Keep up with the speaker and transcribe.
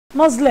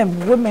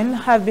Muslim women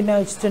have been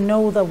urged to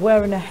know that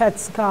wearing a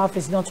headscarf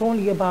is not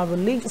only about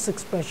religious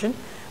expression,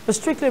 but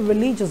strictly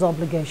religious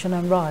obligation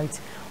and right.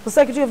 The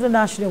Secretary of the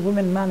National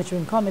Women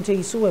Management Committee,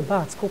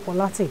 Suebat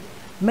Kokolati,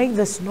 made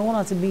this known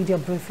at a media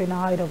briefing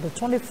ahead of the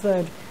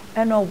 23rd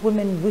Annual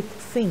Women Week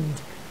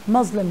themed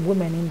Muslim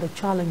Women in the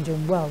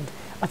Challenging World,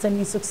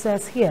 attaining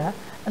success here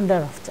and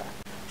thereafter.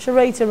 She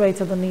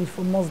reiterated the need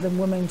for Muslim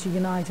women to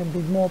unite and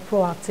be more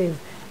proactive,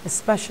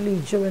 especially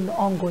during the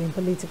ongoing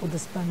political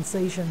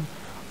dispensation.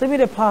 The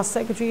media past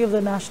Secretary of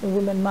the National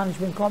Women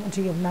Management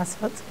Committee of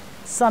Nasfat,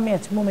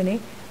 Samiat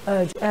Mumini,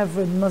 urged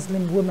every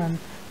Muslim woman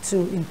to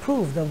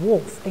improve their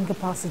worth and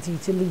capacity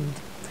to lead.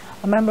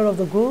 A member of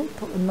the group,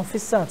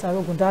 Nafisat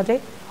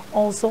Arogundade,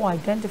 also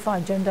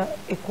identified gender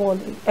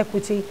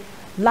equity,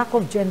 lack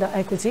of gender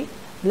equity,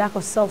 lack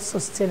of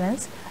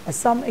self-sustenance as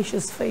some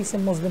issues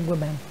facing Muslim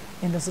women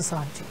in the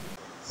society.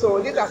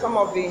 So these are some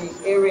of the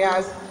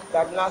areas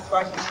that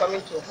Nasfat is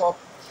coming to help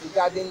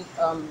regarding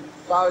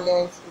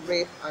violence,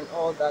 rape, and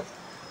all that.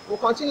 We'll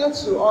continue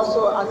to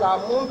also, as our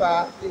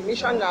member, the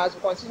missioners,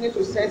 will continue to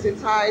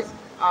sensitize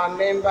our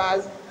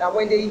members that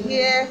when they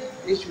hear,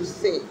 they should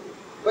say.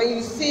 When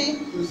you see,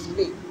 you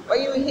speak.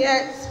 When you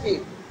hear,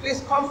 speak.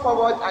 Please come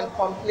forward and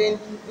complain.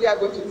 We are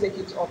going to take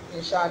it up,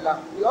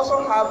 inshallah. We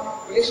also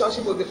have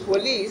relationship with the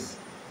police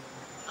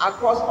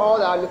across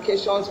all our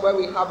locations where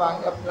we have our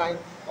helpline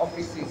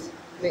offices.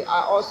 They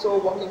are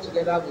also working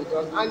together with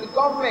us. And the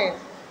government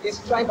is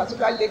trying,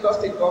 particularly Lagos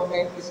State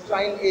government, is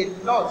trying a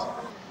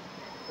lot.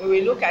 We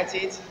will look at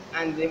it,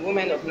 and the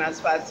women of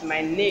Nasfat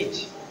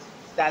manage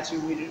that we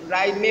will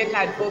make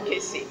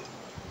advocacy.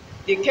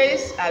 The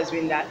case has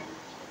been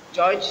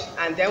judged,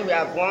 and then we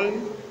have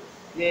won.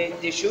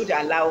 They should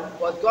allow,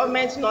 but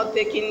government not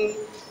taking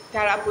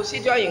thorough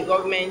procedure in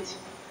government,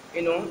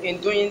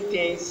 in doing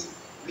things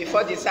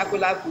before the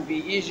circular could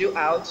be issued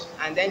out,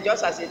 and then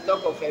just as a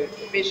talk of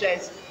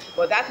patience.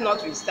 But that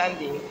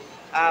notwithstanding,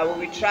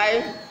 we will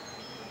try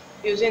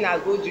using a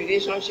good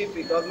relationship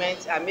with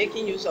government and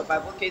making use of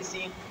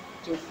advocacy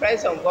to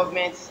press on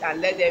government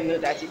and let them know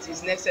that it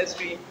is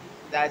necessary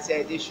that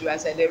they should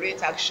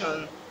accelerate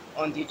action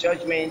on the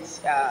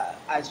judgment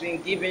as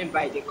been given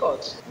by the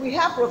court. We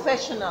have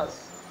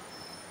professionals.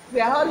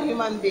 We are all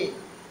human beings.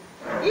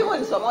 Even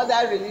in some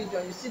other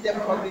religion, you see them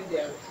covering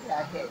their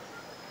head.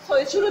 So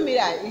it shouldn't be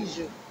an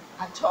issue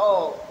at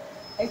all.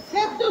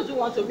 Except those who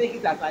want to make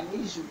it as an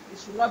issue, it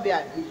should not be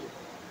an issue.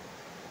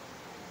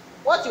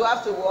 What you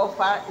have to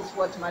offer is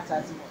what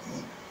matters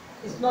most.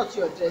 It's not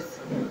your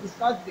dressing. It's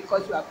not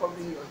because you are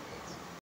covering your